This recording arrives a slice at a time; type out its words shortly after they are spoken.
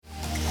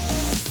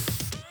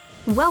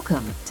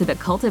Welcome to the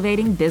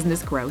Cultivating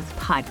Business Growth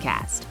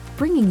podcast,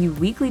 bringing you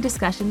weekly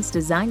discussions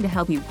designed to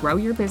help you grow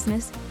your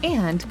business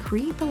and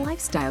create the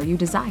lifestyle you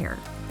desire.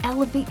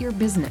 Elevate your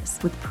business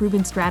with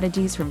proven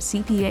strategies from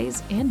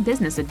CPAs and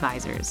business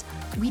advisors.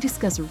 We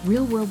discuss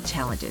real-world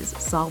challenges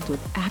solved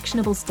with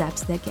actionable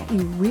steps that get you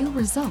real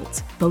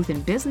results, both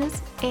in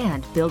business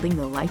and building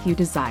the life you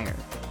desire.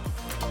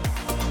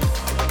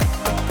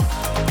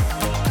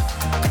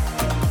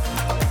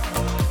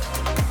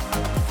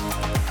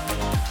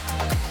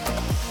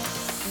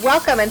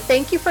 Welcome, and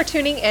thank you for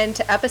tuning in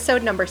to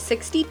episode number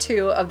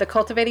 62 of the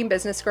Cultivating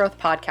Business Growth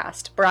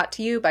podcast, brought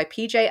to you by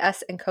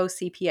PJS & Co.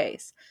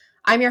 CPAs.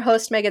 I'm your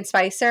host, Megan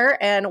Spicer,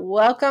 and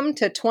welcome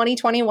to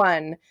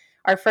 2021,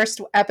 our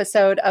first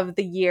episode of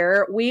the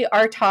year. We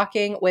are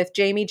talking with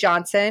Jamie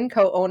Johnson,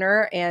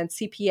 co-owner and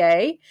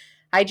CPA.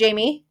 Hi,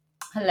 Jamie.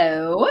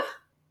 Hello.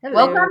 Hello.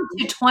 Welcome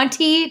to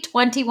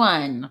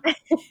 2021.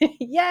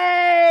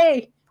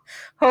 Yay!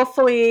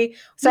 Hopefully.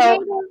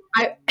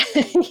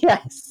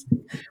 Yes,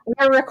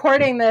 we're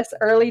recording this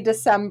early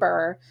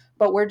December,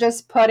 but we're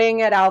just putting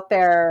it out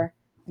there.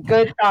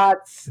 Good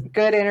thoughts,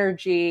 good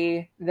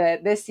energy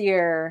that this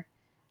year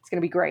it's going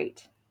to be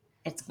great.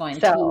 It's going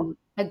to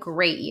be a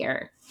great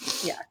year.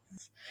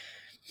 Yes.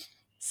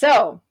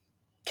 So,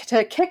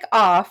 to kick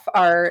off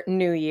our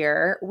new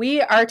year,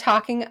 we are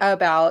talking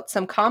about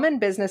some common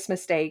business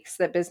mistakes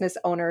that business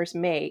owners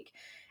make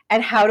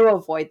and how to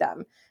avoid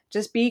them.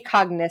 Just be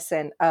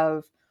cognizant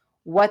of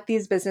what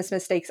these business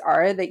mistakes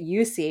are that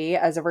you see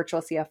as a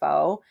virtual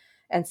CFO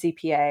and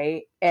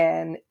CPA,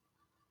 and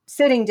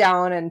sitting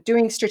down and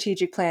doing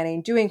strategic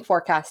planning, doing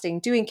forecasting,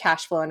 doing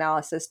cash flow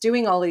analysis,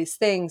 doing all these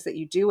things that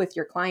you do with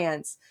your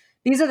clients.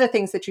 These are the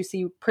things that you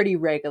see pretty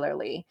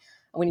regularly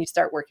when you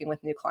start working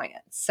with new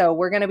clients. So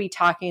we're going to be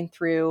talking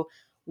through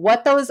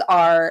what those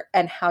are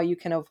and how you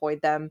can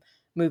avoid them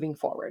moving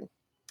forward.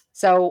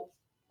 So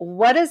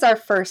what is our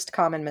first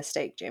common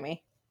mistake,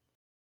 Jamie?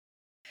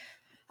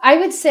 I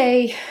would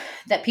say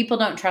that people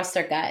don't trust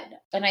their gut.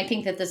 And I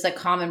think that this is a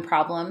common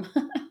problem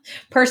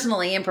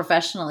personally and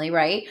professionally,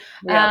 right?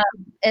 Yeah.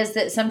 Is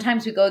that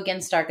sometimes we go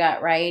against our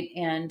gut, right?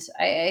 And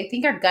I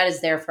think our gut is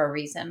there for a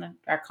reason.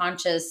 Our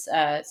conscious,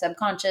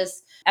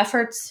 subconscious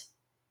efforts,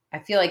 I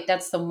feel like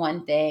that's the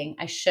one thing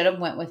I should have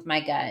went with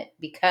my gut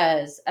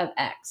because of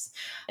X.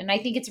 And I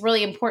think it's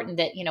really important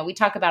that, we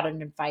talk about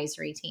an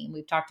advisory team.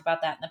 We've talked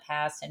about that in the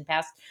past and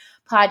past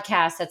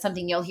podcasts. That's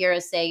something you'll hear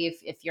us say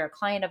if you're a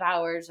client of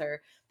ours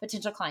or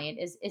potential client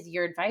is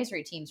your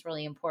advisory team's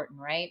really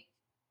important, right?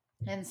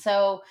 And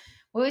so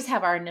we always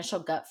have our initial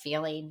gut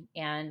feeling.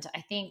 And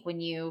I think when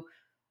you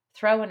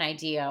throw an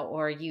idea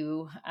or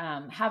you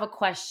have a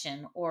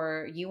question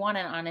or you want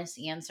an honest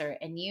answer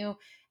and you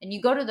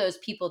go to those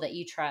people that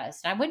you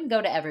trust, and I wouldn't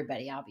go to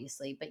everybody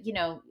obviously, but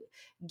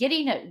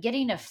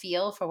getting a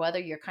feel for whether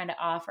you're kind of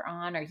off or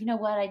on, or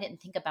what, I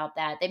didn't think about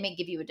that, they may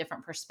give you a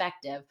different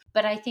perspective.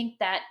 But I think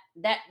that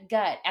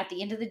gut at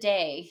the end of the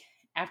day,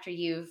 after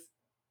you've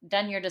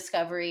done your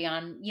discovery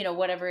on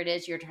whatever it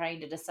is you're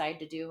trying to decide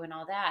to do and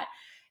all that,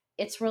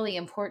 it's really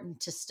important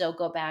to still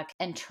go back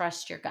and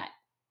trust your gut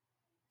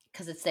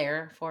because it's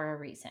there for a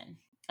reason.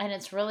 And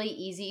it's really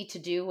easy to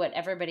do what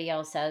everybody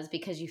else says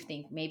because you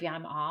think maybe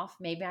I'm off,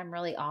 maybe I'm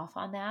really off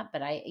on that,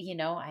 but I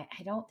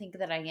don't think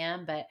that I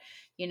am. But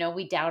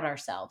we doubt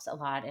ourselves a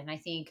lot, and I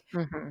think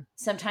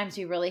sometimes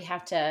we really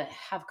have to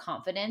have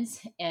confidence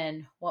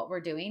in what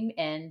we're doing,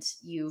 and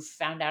you've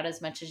found out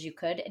as much as you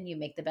could, and you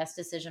make the best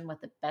decision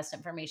with the best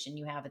information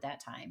you have at that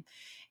time.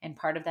 And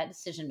part of that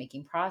decision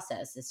making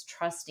process is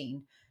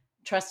trusting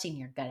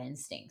your gut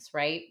instincts,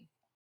 right?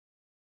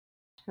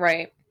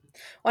 Right.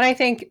 Well, I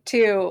think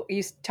too,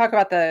 you talk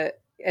about the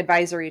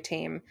advisory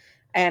team,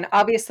 and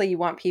obviously you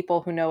want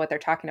people who know what they're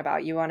talking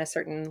about. You want a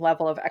certain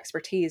level of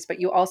expertise, but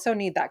you also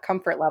need that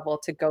comfort level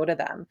to go to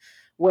them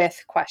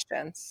with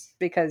questions,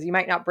 because you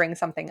might not bring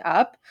something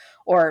up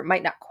or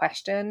might not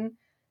question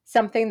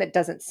something that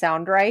doesn't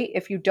sound right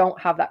if you don't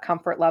have that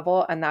comfort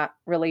level and that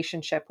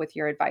relationship with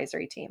your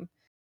advisory team.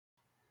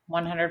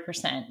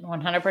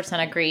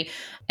 100% agree.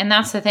 And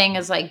that's the thing,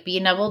 is like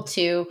being able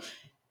to,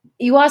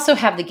 you also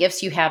have the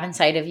gifts you have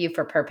inside of you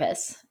for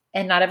purpose,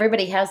 and not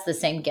everybody has the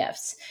same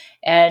gifts.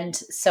 And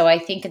so I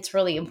think it's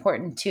really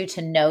important too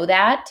to know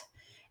that,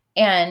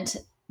 and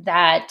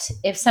that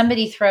if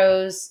somebody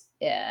throws,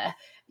 I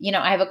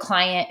have a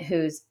client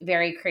who's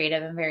very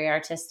creative and very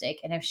artistic,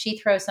 and if she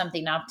throws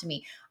something up to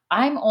me,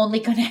 I'm only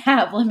going to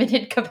have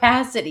limited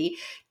capacity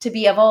to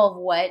be of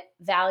what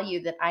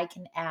value that I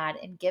can add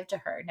and give to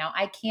her. Now,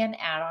 I can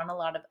add on a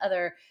lot of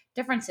other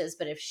differences,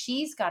 but if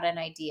she's got an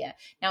idea,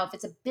 now if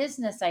it's a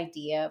business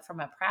idea from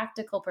a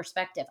practical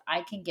perspective,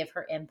 I can give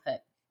her input.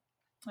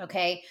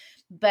 Okay.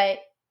 But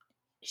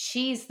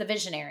she's the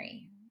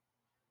visionary.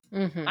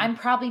 I'm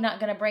probably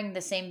not going to bring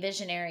the same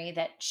visionary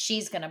that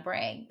she's going to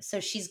bring. So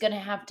she's going to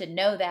have to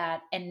know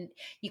that. And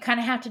you kind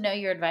of have to know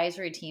your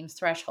advisory team's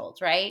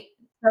thresholds, right?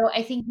 So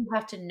I think you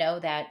have to know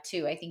that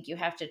too. I think you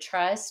have to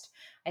trust.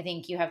 I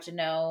think you have to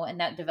know, and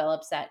that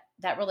develops that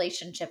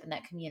relationship and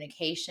that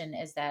communication,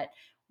 is that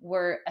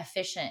we're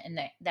efficient in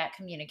that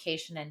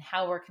communication and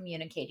how we're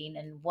communicating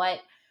and what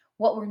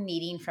we're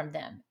needing from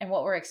them and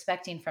what we're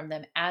expecting from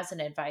them as an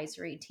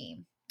advisory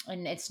team.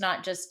 And it's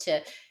not just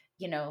to,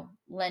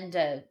 lend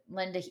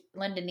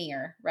an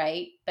ear,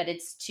 right? But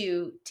it's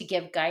to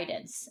give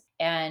guidance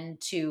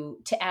and to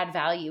add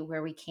value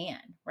where we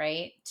can,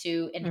 right?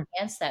 To Mm.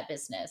 enhance that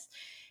business.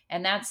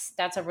 And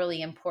that's a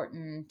really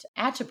important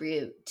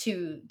attribute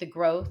to the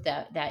growth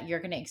that you're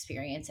going to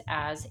experience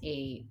as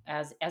a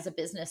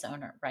business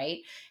owner, right?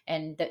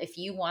 And that if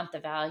you want the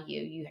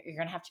value, you're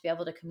going to have to be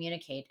able to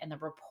communicate, and the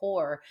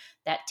rapport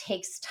that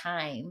takes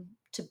time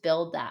to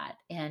build that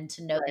and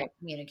to know Right. that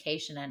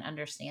communication and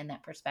understand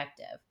that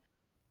perspective.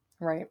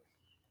 Right.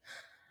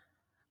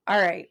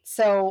 All right.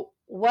 So,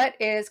 what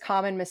is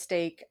common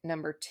mistake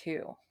number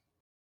 2?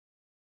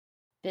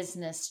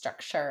 Business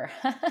structure.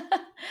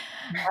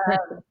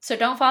 So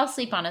don't fall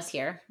asleep on us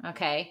here.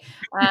 Okay.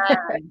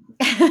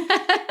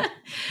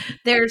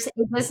 There's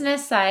a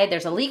business side,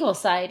 there's a legal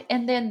side,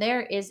 and then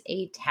there is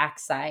a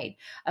tax side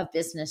of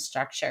business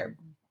structure,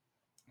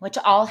 which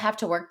all have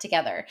to work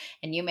together.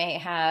 And you may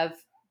have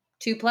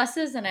two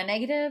pluses and a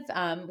negative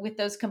with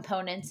those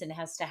components and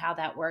as to how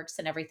that works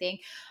and everything.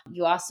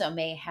 You also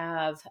may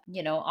have,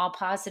 all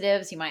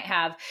positives. You might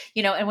have,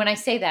 and when I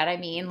say that, I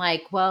mean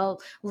like, well,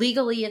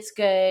 legally it's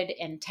good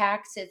and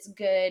tax it's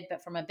good,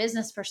 but from a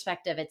business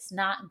perspective, it's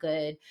not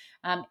good.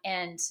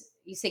 And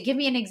you say, give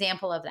me an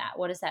example of that.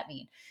 What does that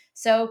mean?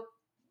 So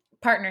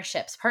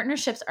partnerships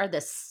are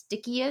the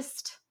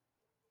stickiest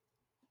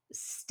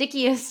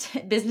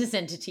business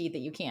entity that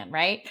you can,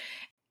 right?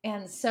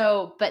 And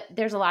so, but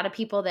there's a lot of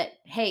people that,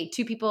 hey,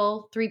 2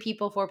 people, 3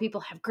 people, 4 people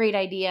have great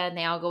idea and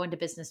they all go into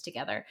business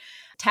together.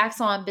 Tax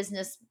law and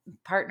business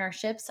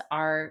partnerships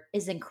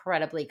is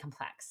incredibly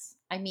complex.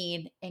 I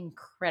mean,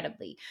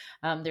 incredibly.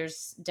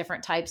 There's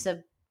different types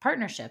of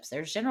partnerships.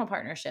 There's general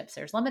partnerships,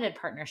 there's limited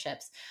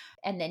partnerships.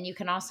 And then you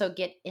can also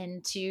get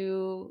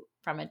into,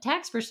 from a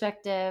tax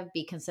perspective,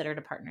 be considered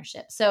a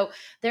partnership. So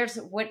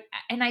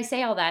and I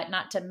say all that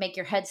not to make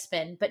your head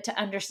spin, but to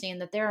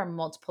understand that there are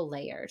multiple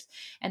layers.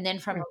 And then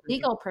from a Mhm.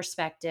 legal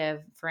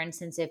perspective, for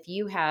instance, if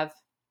you have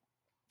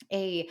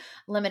a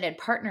limited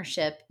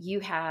partnership, you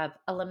have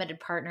a limited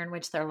partner in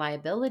which their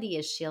liability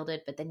is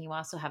shielded, but then you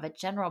also have a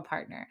general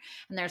partner.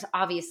 And there's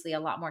obviously a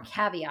lot more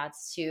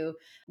caveats to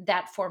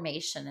that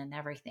formation and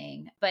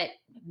everything. But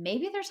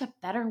maybe there's a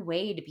better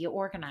way to be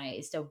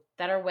organized, a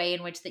better way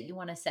in which that you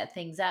want to set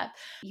things up.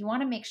 You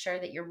want to make sure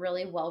that you're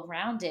really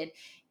well-rounded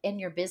in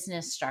your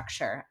business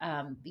structure.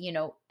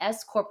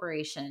 S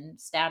corporation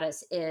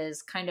status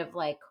is kind of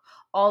like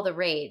all the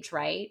rage,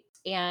 right?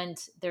 And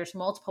there's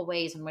multiple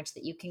ways in which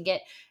that you can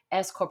get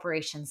S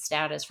corporation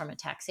status from a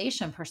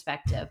taxation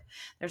perspective.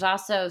 There's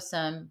also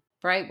some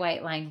bright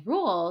white line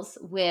rules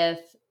with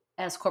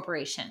S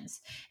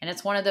corporations. And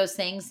it's one of those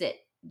things that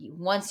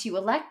once you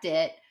elect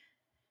it,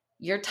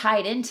 you're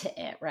tied into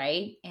it,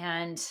 right?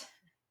 And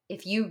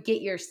if you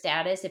get your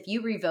status, if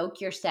you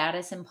revoke your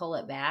status and pull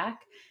it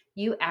back,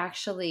 you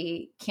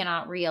actually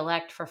cannot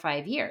reelect for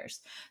 5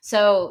 years.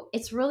 So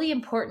it's really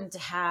important to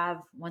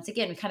have, once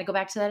again, we kind of go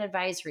back to that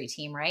advisory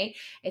team, right?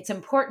 It's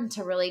important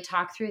to really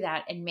talk through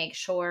that and make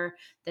sure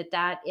that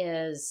that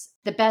is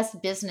the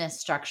best business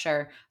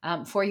structure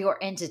for your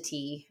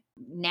entity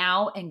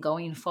now and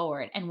going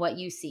forward, and what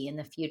you see in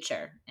the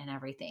future and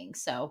everything.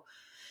 So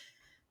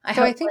I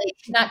So, hope I think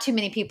not too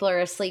many people are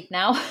asleep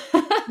now.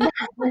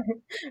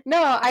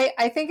 no,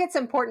 I think it's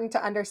important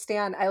to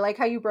understand. I like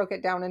how you broke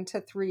it down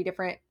into 3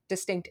 different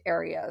distinct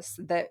areas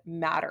that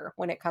matter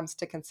when it comes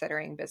to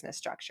considering business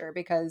structure.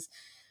 Because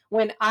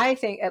when I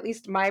think, at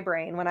least my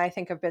brain, when I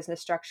think of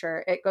business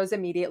structure, it goes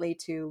immediately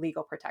to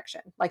legal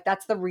protection. Like,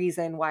 that's the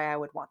reason why I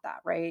would want that,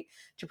 right?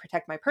 To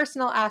protect my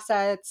personal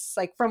assets.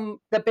 Like, from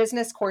the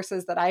business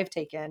courses that I've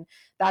taken,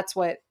 that's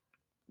what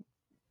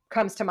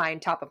comes to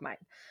mind, top of mind.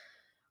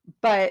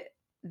 But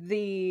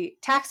the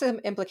tax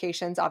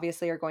implications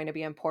obviously are going to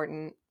be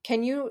important.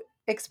 Can you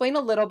explain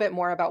a little bit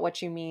more about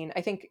what you mean?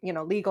 I think,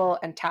 legal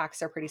and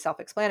tax are pretty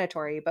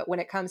self-explanatory, but when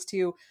it comes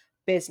to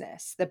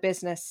business, the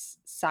business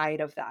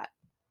side of that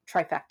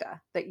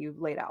trifecta that you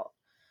laid out,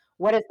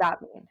 what does that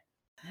mean?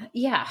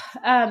 Yeah.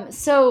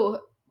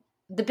 So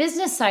the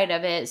business side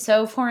of it.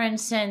 So for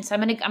instance, I'm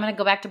gonna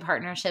go back to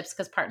partnerships,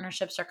 because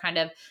partnerships are kind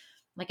of,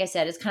 like I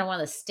said, it's kind of one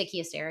of the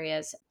stickiest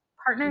areas.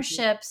 Mhm.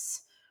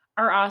 Partnerships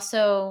are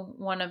also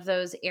one of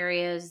those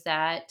areas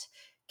that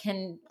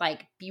can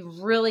like be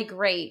really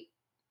great,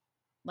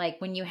 like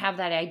when you have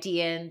that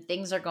idea and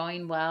things are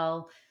going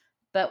well,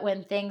 but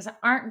when things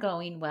aren't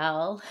going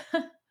well,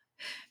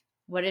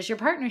 what does your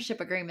partnership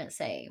agreement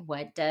say?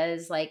 What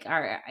does like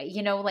our,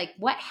 like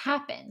what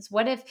happens?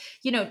 What if,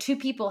 2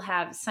 people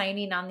have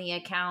signing on the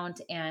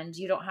account and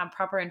you don't have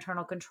proper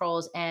internal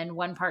controls and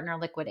one partner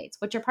liquidates?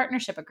 What's your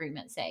partnership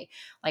agreement say?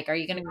 Like, are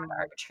you going to go to Mm.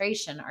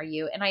 arbitration?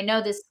 And I know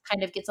this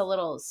kind of gets a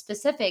little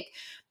specific,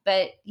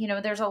 but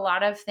there's a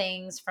lot of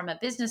things from a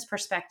business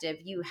perspective,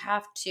 you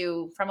have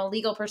to, from a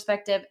legal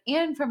perspective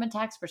and from a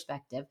tax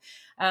perspective,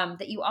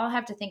 that you all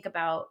have to think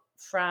about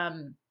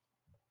from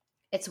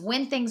It's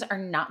when things are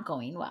not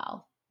going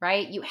well,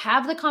 right? You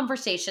have the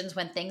conversations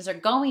when things are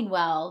going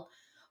well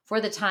for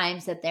the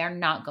times that they're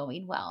not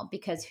going well,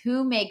 because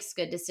who makes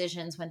good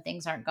decisions when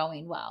things aren't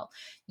going well?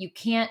 You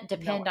can't No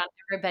depend one. on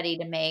everybody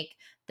to make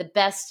the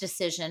best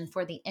decision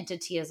for the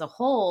entity as a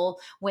whole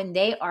when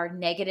they are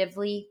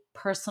negatively,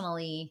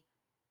 personally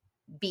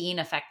being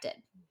affected.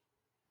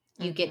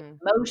 You get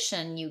Mm-hmm.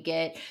 emotion, you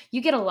get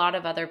a lot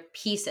of other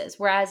pieces.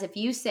 Whereas if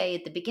you say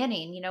at the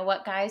beginning, you know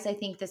what, guys, I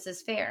think this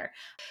is fair.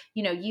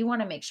 You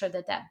want to make sure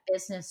that that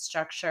business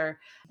structure,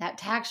 that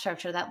tax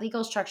structure, that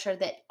legal structure,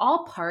 that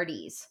all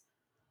parties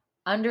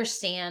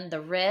understand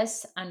the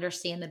risks,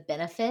 understand the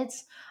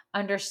benefits,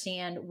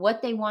 understand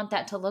what they want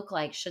that to look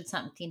like should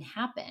something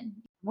happen.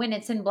 When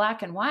it's in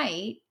black and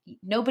white,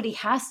 nobody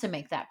has to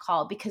make that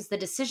call because the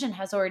decision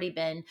has already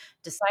been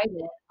decided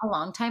a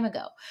long time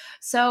ago.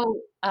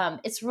 So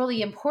it's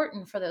really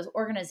important for those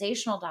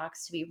organizational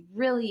docs to be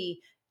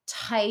really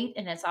tight,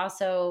 and it's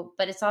also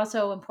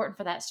important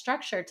for that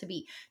structure to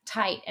be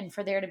tight and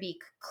for there to be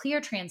clear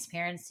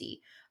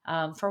transparency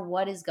for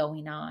what is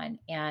going on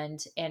and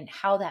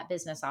how that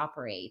business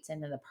operates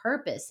and the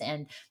purpose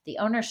and the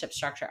ownership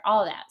structure,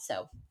 all of that.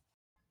 So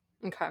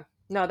Okay.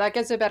 No, that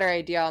gives a better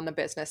idea on the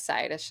business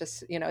side. It's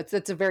just,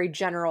 it's a very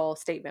general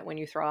statement when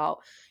you throw out,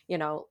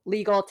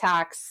 legal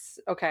tax.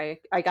 Okay,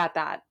 I got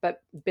that,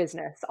 but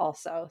business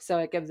also. So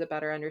it gives a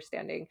better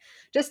understanding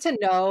just to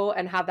know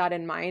and have that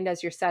in mind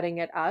as you're setting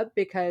it up,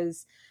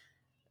 because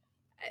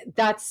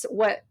that's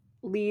what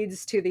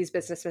leads to these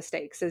business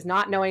mistakes is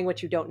not knowing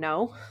what you don't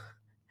know.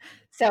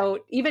 So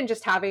even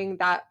just having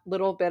that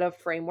little bit of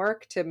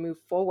framework to move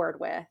forward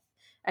with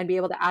and be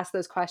able to ask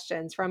those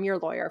questions from your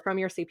lawyer, from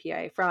your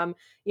CPA, from,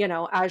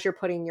 as you're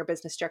putting your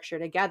business structure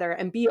together,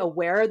 and be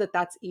aware that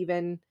that's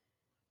even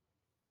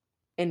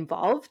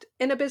involved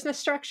in a business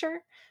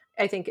structure,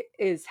 I think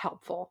is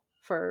helpful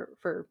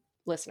for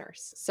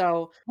listeners.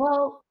 So,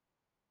 well,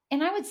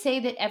 and I would say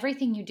that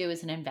everything you do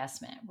is an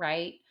investment,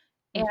 right?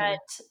 And,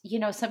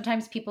 mhm,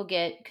 sometimes people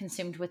get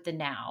consumed with the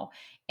now.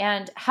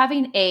 And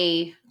having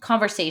a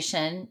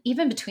conversation,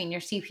 even between your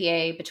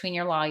CPA, between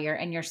your lawyer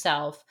and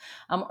yourself,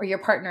 or your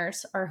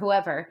partners or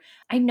whoever,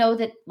 I know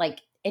that,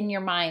 like, in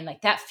your mind,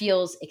 like that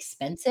feels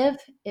expensive.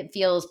 It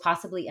feels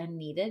possibly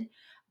unneeded.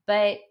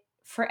 But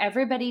for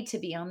everybody to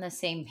be on the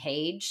same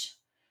page,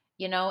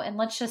 and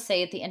let's just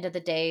say at the end of the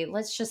day,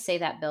 let's just say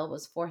that bill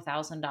was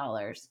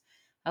 $4,000.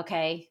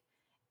 Okay,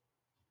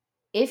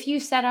 if you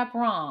set up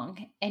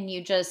wrong and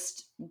you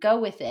just go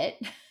with it,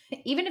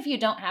 even if you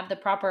don't have the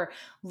proper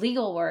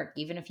legal work,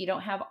 even if you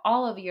don't have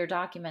all of your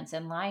documents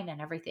in line and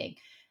everything,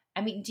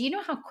 I mean, do you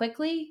know how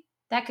quickly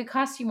that could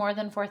cost you more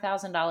than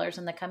 $4,000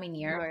 in the coming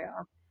year? oh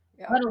yeah,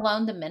 yeah, Let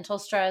alone the mental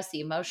stress,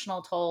 the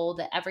emotional toll,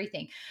 the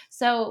everything.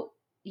 So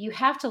you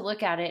have to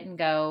look at it and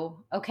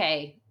go,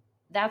 okay,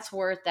 that's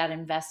worth that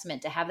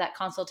investment to have that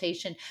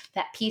consultation,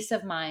 that peace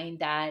of mind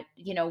that,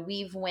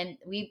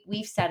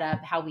 we've set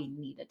up how we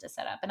needed to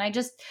set up. And I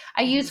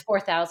use mhm,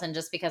 4,000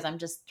 just because I'm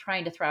just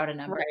trying to throw out a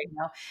number.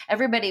 right,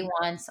 Everybody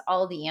wants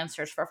all the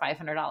answers for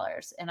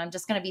 $500. And I'm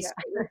just going to be yeah,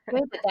 straight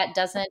with you that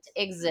doesn't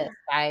exist,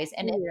 guys.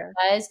 And if yeah,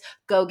 it does,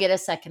 go get a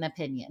second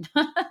opinion.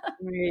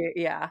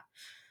 yeah.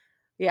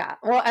 Yeah.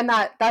 Well, and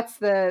that's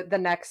the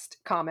next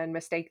common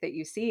mistake that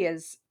you see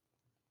is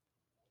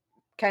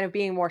kind of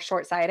being more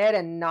short-sighted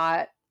and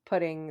not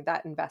putting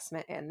that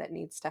investment in that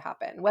needs to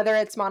happen, whether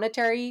it's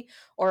monetary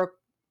or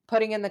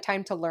putting in the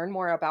time to learn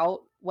more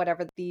about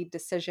whatever the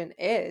decision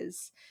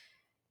is.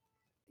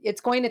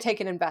 It's going to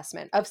take an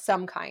investment of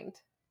some kind.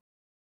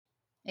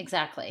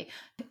 Exactly.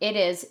 It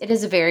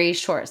is very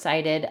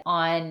short-sighted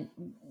on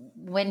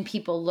when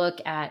people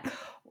look at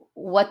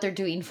what they're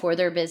doing for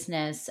their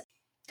business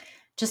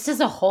just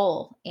as a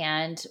whole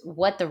and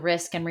what the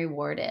risk and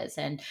reward is.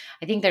 And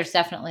I think there's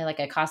definitely like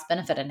a cost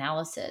benefit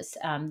analysis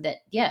that,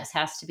 yes,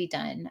 has to be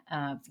done.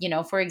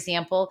 For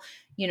example,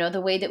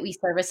 the way that we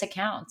service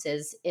accounts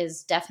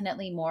is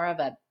definitely more of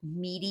a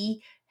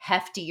meaty,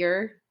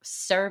 heftier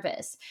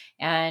service.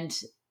 And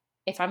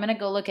if I'm going to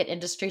go look at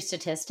industry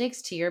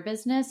statistics to your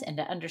business and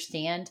to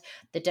understand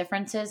the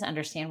differences,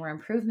 understand where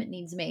improvement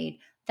needs made,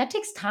 that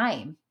takes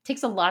time. It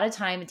takes a lot of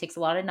time. It takes a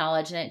lot of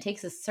knowledge, and it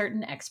takes a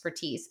certain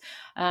expertise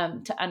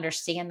to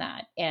understand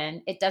that.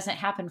 And it doesn't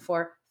happen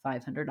for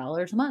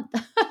 $500 a month.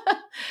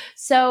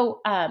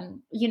 So,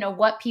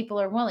 what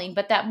people are willing,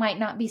 but that might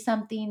not be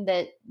something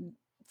that,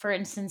 for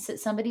instance, that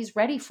somebody's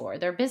ready for,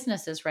 their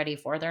business is ready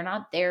for, they're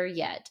not there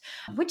yet,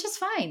 which is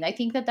fine. I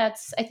think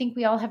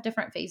we all have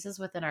different phases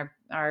within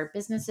our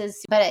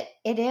businesses, but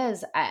it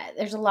is,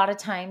 there's a lot of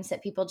times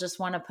that people just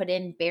want to put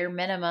in bare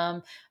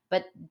minimum,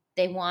 but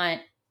they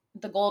want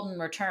the golden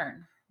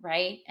return,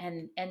 right?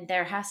 And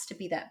there has to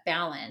be that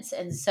balance.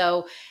 And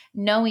so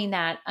knowing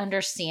that,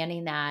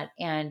 understanding that,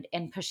 and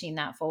pushing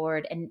that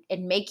forward, and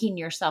making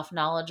yourself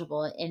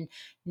knowledgeable and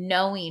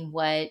knowing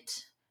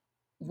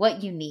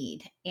what you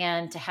need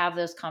and to have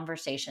those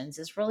conversations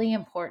is really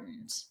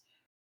important.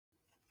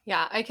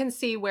 Yeah, I can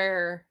see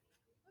where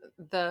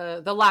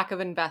the lack of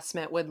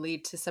investment would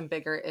lead to some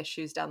bigger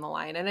issues down the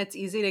line, and it's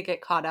easy to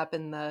get caught up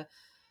in the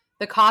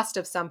the cost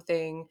of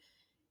something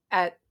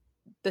at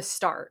the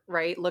start,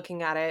 right?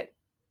 Looking at it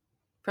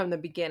from the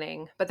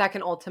beginning. But that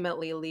can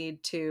ultimately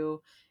lead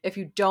to, if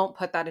you don't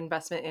put that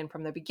investment in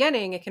from the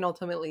beginning, it can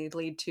ultimately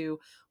lead to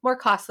more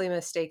costly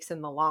mistakes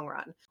in the long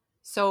run.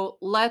 So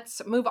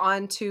let's move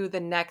on to the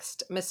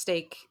next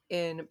mistake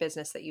in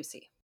business that you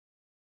see.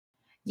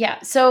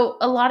 Yeah. So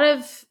a lot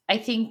of, I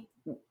think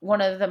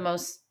one of the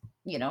most,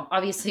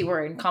 obviously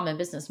we're in Common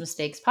Business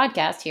Mistakes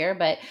podcast here,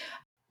 but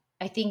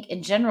I think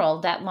in general,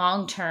 that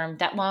long-term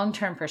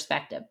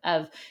perspective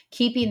of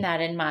keeping that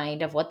in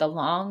mind of what the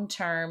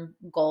long-term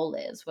goal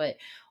is,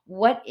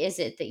 what is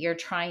it that you're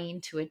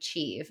trying to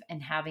achieve,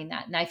 and having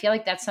that. And I feel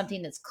like that's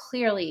something that's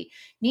clearly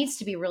needs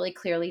to be really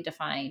clearly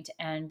defined.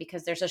 And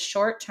because there's a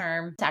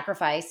short-term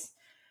sacrifice,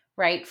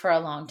 right, for a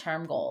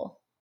long-term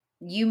goal.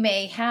 You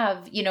may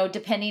have,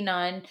 depending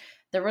on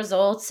the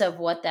results of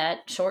what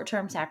that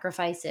short-term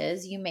sacrifice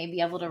is, you may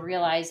be able to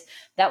realize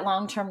that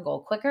long-term goal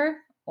quicker,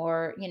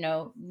 or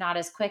not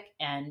as quick,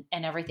 and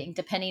everything,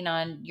 depending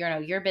on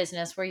your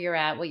business, where you're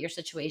at, what your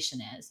situation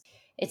is.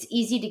 It's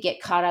easy to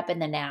get caught up in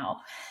the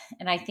now,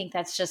 and I think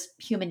that's just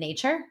human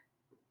nature,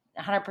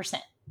 100%.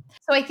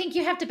 So I think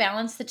you have to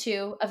balance the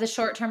two, of the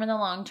short term and the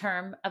long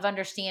term, of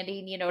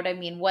understanding, you know what I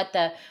mean, what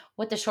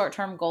the short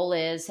term goal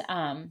is,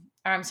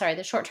 or I'm sorry,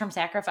 the short term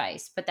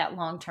sacrifice, but that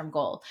long term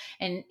goal,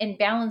 and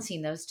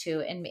balancing those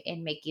two, and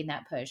making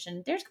that push.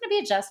 And there's going to be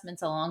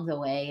adjustments along the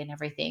way and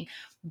everything,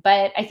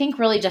 but I think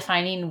really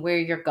defining where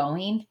you're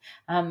going,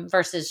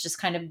 versus just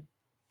kind of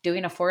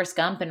doing a Forrest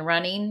Gump and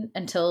running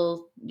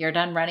until you're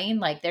done running.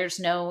 Like, there's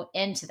no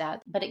end to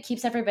that, but it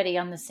keeps everybody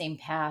on the same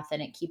path,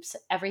 and it keeps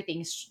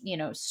everything,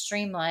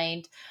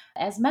 streamlined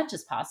as much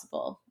as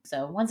possible.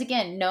 So once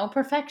again, no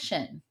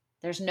perfection.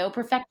 There's no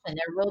perfection.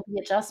 There will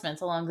be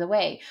adjustments along the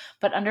way,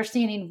 but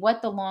understanding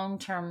what the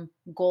long-term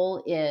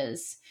goal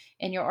is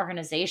in your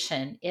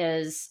organization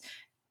is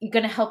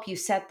going to help you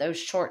set those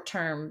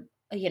short-term,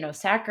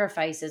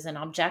 sacrifices and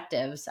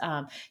objectives,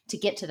 to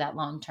get to that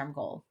long-term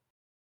goal.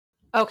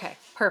 Okay,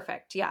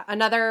 perfect. Yeah.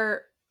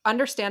 Another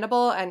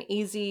understandable and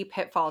easy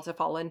pitfall to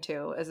fall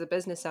into as a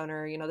business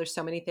owner. There's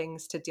so many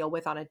things to deal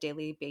with on a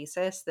daily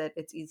basis that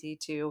it's easy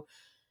to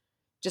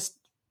just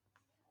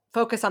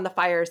focus on the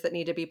fires that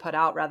need to be put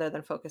out rather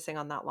than focusing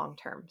on that long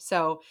term.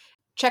 So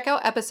check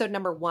out episode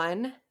number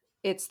 1.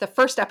 It's the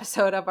first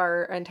episode of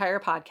our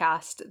entire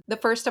podcast, the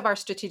first of our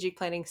strategic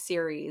planning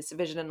series,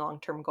 Vision and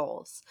Long-Term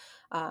Goals.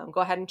 Go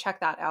ahead and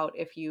check that out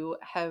if you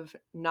have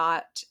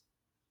not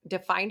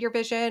defined your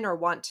vision or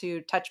want to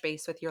touch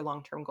base with your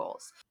long-term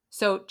goals.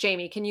 So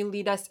Jamie, can you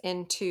lead us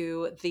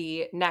into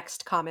the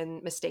next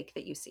common mistake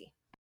that you see?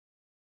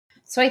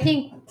 So I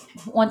think,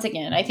 once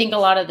again, I think a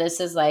lot of this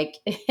is like,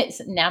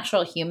 it's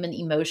natural human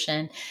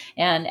emotion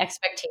and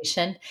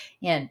expectation,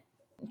 and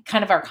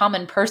kind of our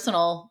common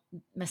personal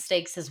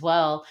mistakes as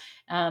well.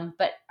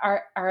 But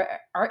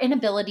our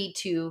inability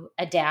to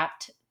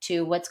adapt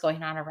to what's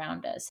going on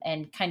around us,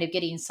 and kind of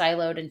getting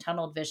siloed and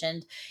tunnel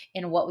visioned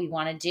in what we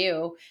want to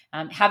do,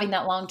 having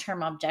that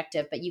long-term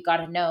objective, but you got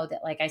to know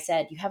that, like I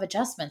said, you have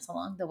adjustments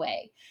along the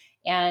way.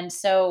 And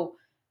so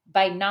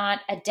by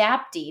not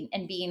adapting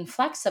and being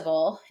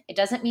flexible, it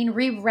doesn't mean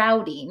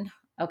rerouting.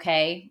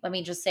 Okay, let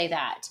me just say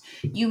that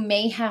you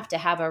may have to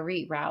have a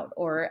reroute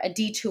or a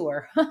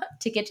detour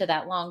to get to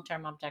that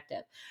long-term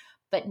objective,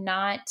 but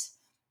not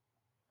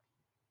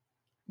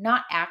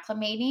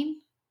acclimating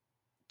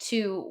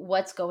to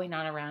what's going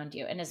on around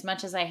you. And as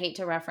much as I hate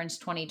to reference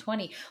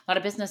 2020, a lot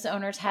of business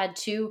owners had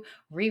to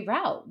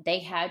reroute. They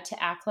had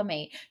to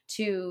acclimate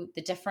to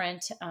the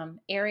different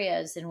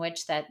areas in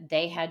which that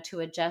they had to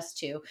adjust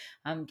to,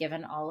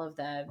 given all of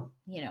the,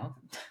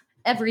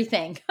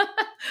 everything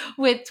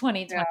with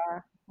 2020, Yeah.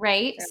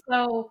 right? Yeah.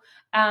 So,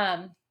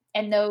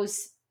 and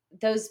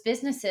those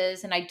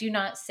businesses, and I do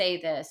not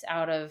say this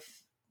out of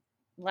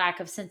lack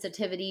of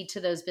sensitivity to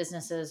those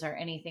businesses or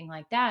anything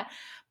like that,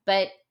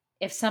 but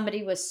if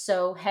somebody was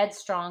so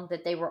headstrong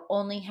that they were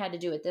only had to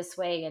do it this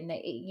way, and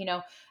they,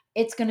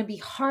 it's going to be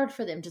hard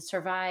for them to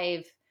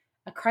survive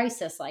a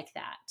crisis like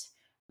that.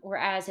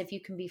 Whereas if you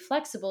can be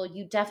flexible,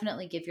 you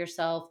definitely give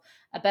yourself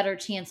a better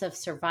chance of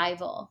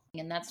survival.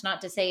 And that's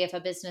not to say if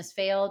a business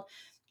failed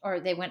or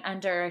they went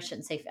under,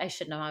 I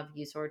should not have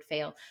used the word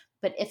fail,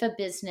 but if a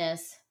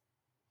business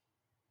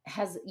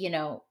has,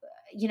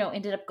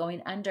 ended up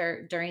going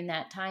under during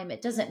that time,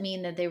 it doesn't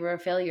mean that they were a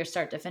failure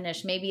start to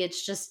finish. Maybe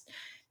it's just,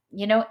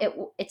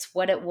 it's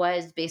what it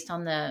was based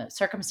on the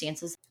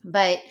circumstances.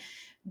 But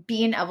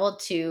being able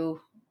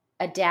to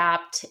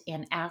adapt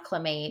and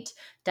acclimate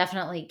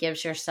definitely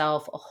gives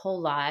yourself a whole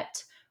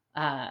lot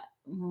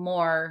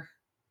more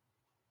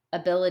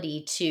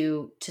ability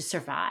to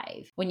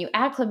survive. When you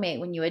acclimate,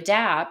 when you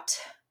adapt,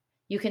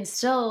 you can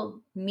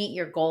still meet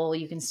your goal,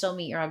 you can still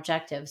meet your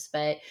objectives,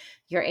 but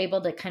you're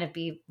able to kind of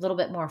be a little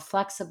bit more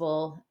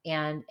flexible,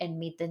 and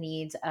meet the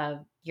needs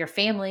of your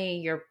family,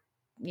 your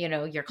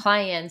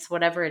clients,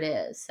 whatever it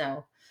is.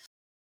 So,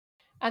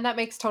 And that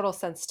makes total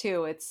sense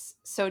too. It's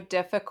so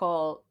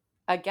difficult,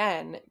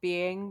 again,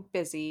 being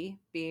busy,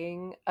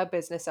 being a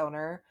business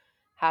owner,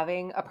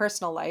 having a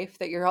personal life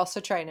that you're also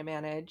trying to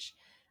manage,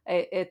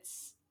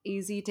 it's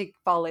easy to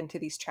fall into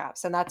these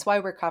traps. And that's why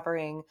we're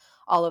covering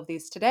all of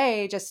these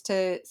today, just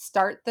to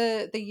start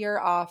the year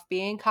off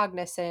being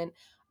cognizant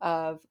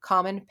of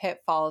common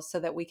pitfalls so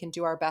that we can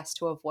do our best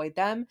to avoid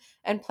them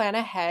and plan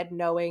ahead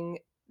knowing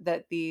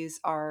that these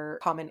are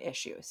common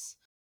issues.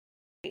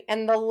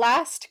 And the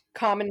last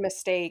common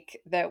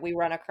mistake that we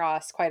run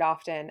across quite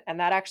often, and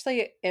that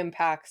actually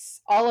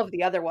impacts all of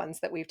the other ones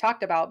that we've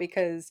talked about,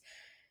 because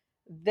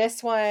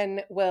this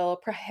one will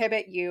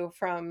prohibit you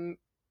from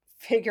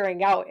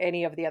figuring out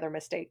any of the other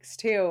mistakes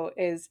too,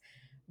 is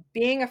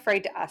being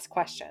afraid to ask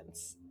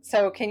questions.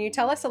 So, can you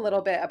tell us a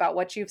little bit about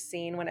what you've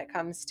seen when it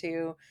comes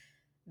to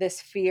this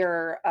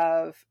fear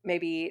of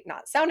maybe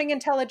not sounding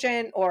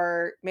intelligent,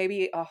 or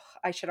maybe, oh,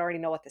 I should already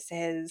know what this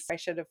is. I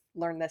should have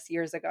learned this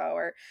years ago.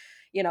 Or,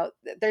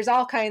 there's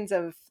all kinds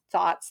of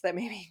thoughts that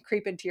maybe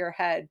creep into your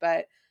head,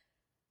 but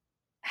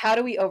how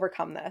do we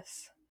overcome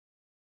this?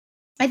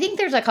 I think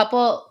there's a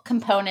couple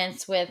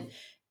components with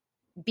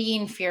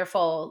being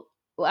fearful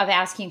of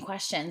asking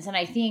questions. And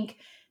I think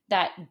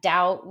that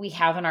doubt we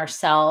have in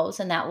ourselves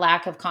and that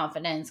lack of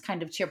confidence,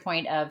 kind of to your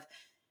point of,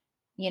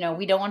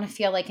 we don't want to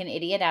feel like an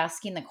idiot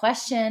asking the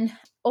question,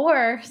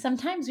 or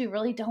sometimes we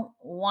really don't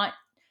want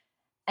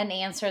an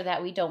answer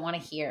that we don't want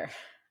to hear.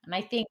 And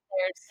I think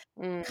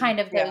there's kind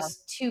of Yeah.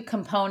 those two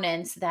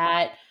components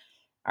that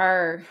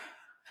are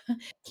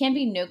can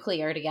be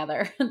nuclear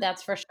together.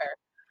 That's for sure.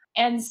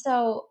 And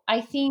so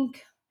I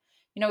think,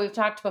 we've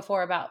talked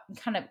before about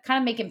kind of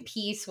making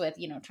peace with,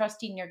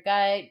 trusting your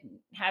gut,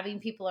 having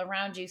people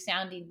around you,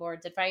 sounding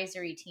boards,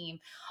 advisory team.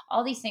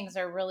 All these things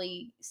are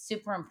really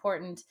super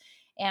important.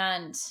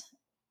 And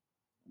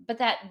but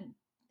that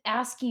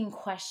asking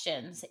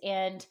questions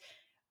and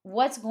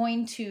what's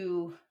going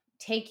to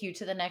take you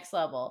to the next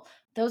level,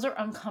 those are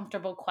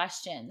uncomfortable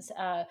questions.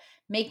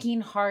 Making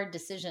hard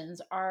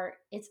decisions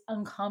it's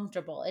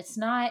uncomfortable. It's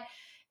not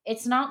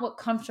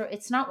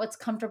what's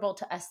comfortable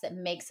to us that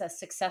makes us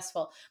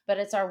successful, but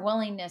it's our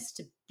willingness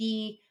to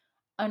be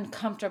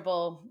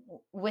uncomfortable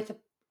with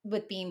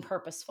being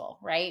purposeful,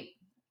 right?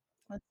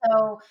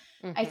 So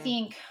I Hmm.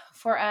 think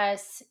for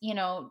us,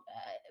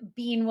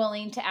 being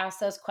willing to ask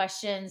those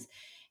questions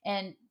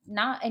and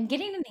not and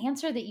getting an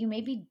answer that you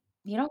maybe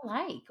you don't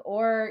like,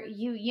 or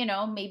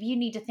maybe you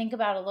need to think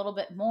about a little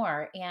bit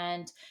more.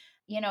 And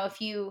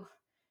if you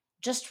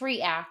just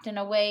react in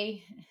a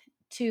way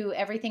to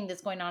everything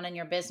that's going on in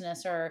your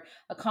business or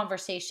a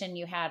conversation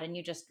you had, and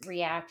you just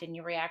react and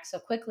you react so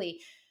quickly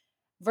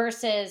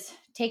versus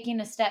taking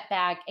a step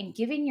back and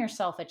giving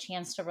yourself a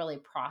chance to really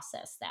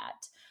process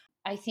that.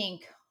 I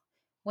think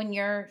when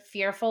you're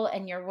fearful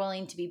and you're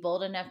willing to be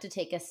bold enough to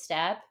take a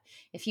step,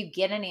 if you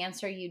get an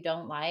answer you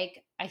don't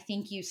like, I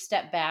think you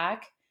step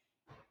back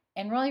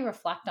and really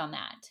reflect on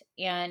that.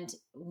 And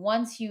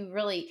once you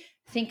really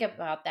think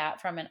about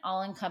that from an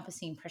all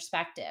encompassing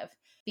perspective,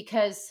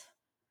 because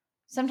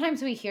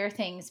sometimes we hear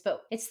things,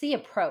 but it's the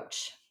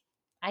approach,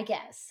 I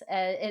guess,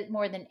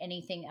 more than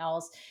anything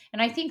else.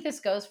 And I think this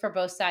goes for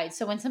both sides.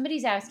 So when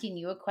somebody's asking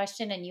you a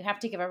question and you have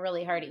to give a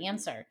really hard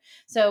answer,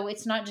 so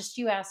it's not just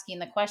you asking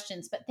the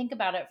questions, but think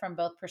about it from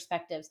both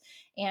perspectives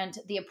and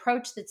the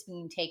approach that's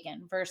being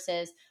taken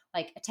versus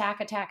like attack,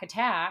 attack,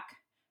 attack.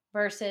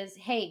 Versus,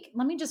 hey,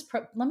 let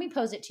me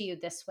pose it to you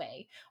this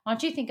way. Why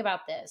don't you think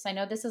about this? I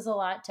know this is a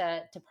lot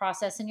to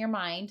process in your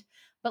mind,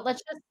 but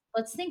let's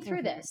think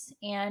through Hmm. this.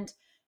 And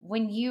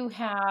when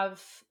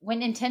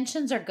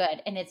intentions are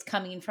good and it's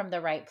coming from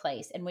the right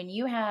place, and when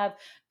you have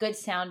good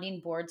sounding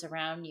boards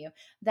around you,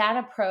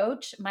 that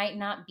approach might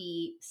not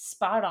be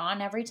spot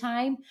on every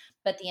time,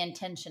 but the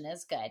intention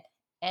is good.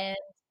 And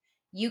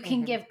you can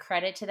Hmm. give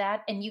credit to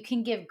that and you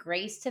can give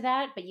grace to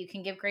that, but you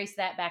can give grace to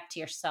that back to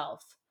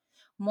yourself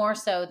more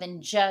so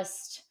than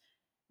just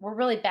we're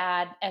really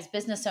bad as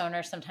business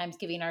owners sometimes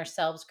giving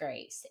ourselves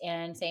grace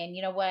and saying,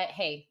 you know what,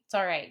 hey, it's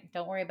all right,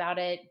 don't worry about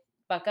it,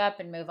 buck up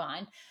and move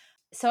on.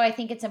 So I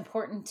think it's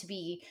important to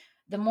be,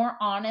 the more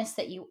honest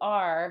that you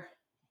are,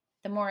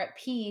 the more at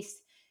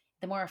peace,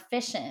 the more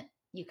efficient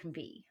you can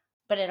be.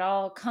 But it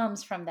all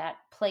comes from that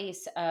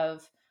place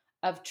of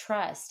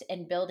trust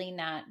and building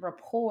that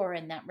rapport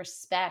and that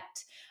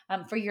respect,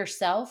 for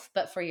yourself,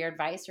 but for your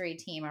advisory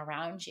team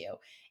around you.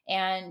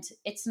 And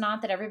it's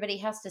not that everybody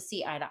has to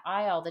see eye to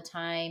eye all the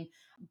time,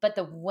 but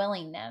the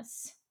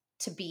willingness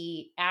to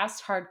be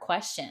asked hard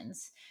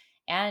questions.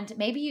 And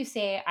maybe you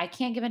say, I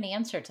can't give an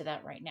answer to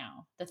that right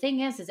now. The thing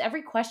is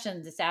every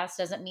question that's asked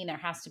doesn't mean there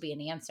has to be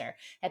an answer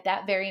at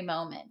that very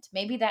moment.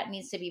 Maybe that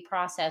needs to be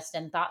processed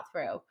and thought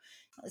through.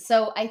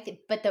 So I think,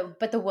 but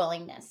the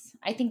willingness.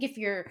 I think if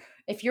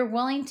you're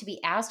willing to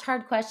be asked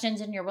hard questions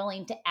and you're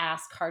willing to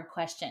ask hard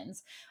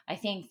questions, I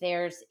think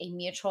there's a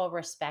mutual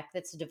respect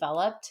that's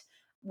developed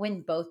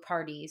when both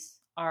parties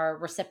are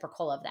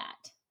reciprocal of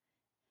that.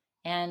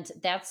 And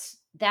that's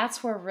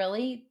where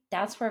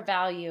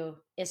value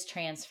is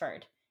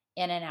transferred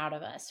in and out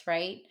of us,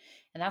 right?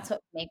 And that's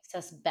what makes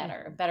us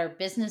Hmm. better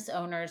business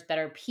owners,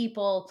 better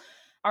people.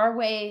 Our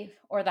way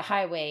or the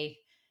highway,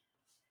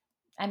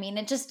 I mean,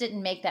 it just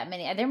didn't make that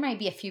many. There might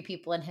be a few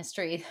people in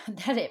history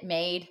that it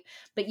made,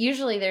 but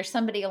usually there's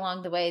somebody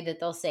along the way that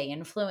they'll say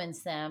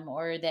influenced them,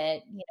 or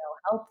that,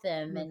 helped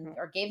them Mhm.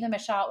 or gave them a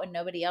shot when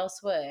nobody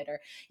else would, or,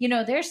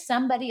 there's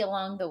somebody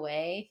along the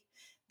way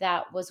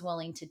that was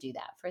willing to do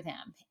that for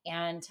them.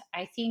 And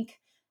I think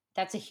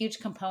that's a huge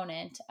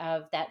component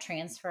of that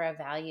transfer of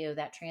value,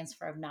 that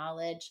transfer of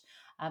knowledge,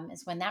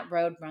 is when that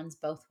road runs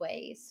both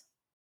ways.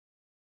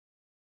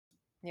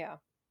 Yeah,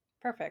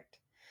 perfect.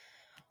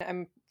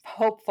 I'm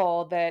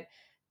hopeful that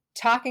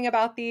talking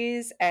about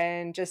these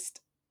and just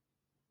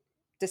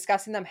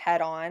discussing them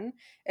head on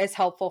is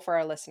helpful for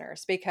our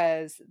listeners,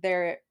 because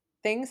they're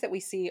things that we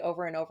see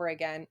over and over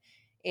again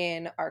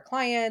in our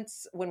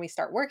clients when we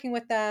start working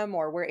with them,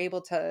 or we're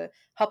able to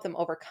help them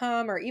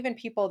overcome, or even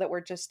people that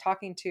we're just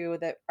talking to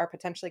that are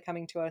potentially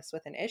coming to us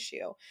with an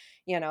issue.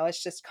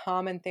 It's just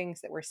common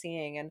things that we're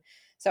seeing. And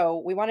so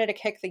we wanted to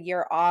kick the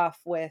year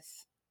off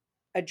with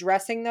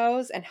addressing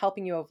those and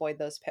helping you avoid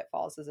those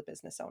pitfalls as a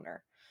business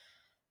owner.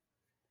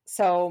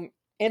 So,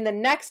 in the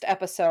next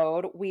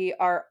episode, we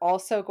are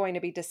also going to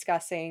be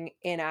discussing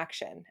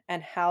inaction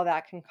and how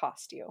that can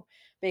cost you,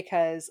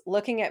 because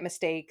looking at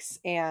mistakes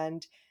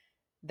and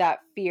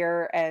that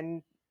fear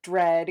and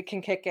dread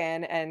can kick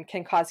in and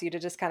can cause you to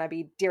just kind of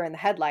be deer in the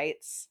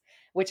headlights,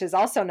 which is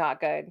also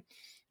not good.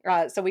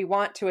 So we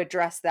want to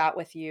address that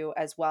with you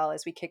as well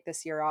as we kick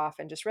this year off,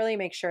 and just really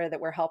make sure that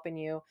we're helping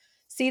you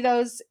see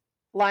those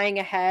lying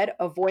ahead,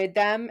 avoid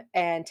them,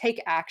 and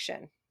take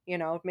action.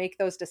 Make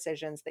those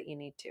decisions that you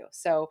need to.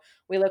 So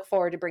we look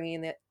forward to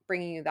bringing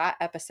you that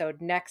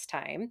episode next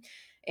time.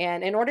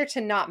 And in order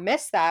to not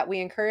miss that, we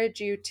encourage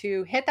you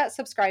to hit that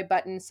subscribe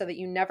button so that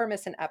you never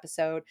miss an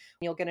episode.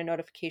 You'll get a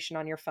notification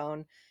on your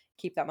phone.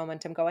 Keep that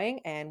momentum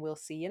going, and we'll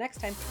see you next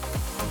time.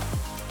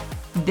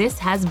 This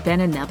has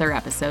been another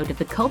episode of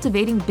the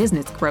Cultivating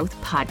Business Growth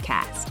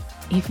podcast.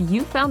 If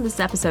you found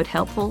this episode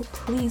helpful,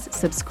 please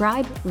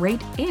subscribe,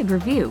 rate, and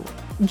review.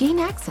 Gain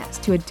access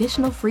to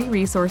additional free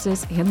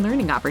resources and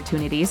learning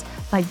opportunities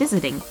by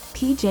visiting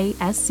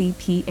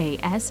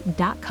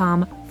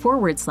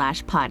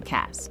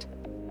pjscpas.com/podcast.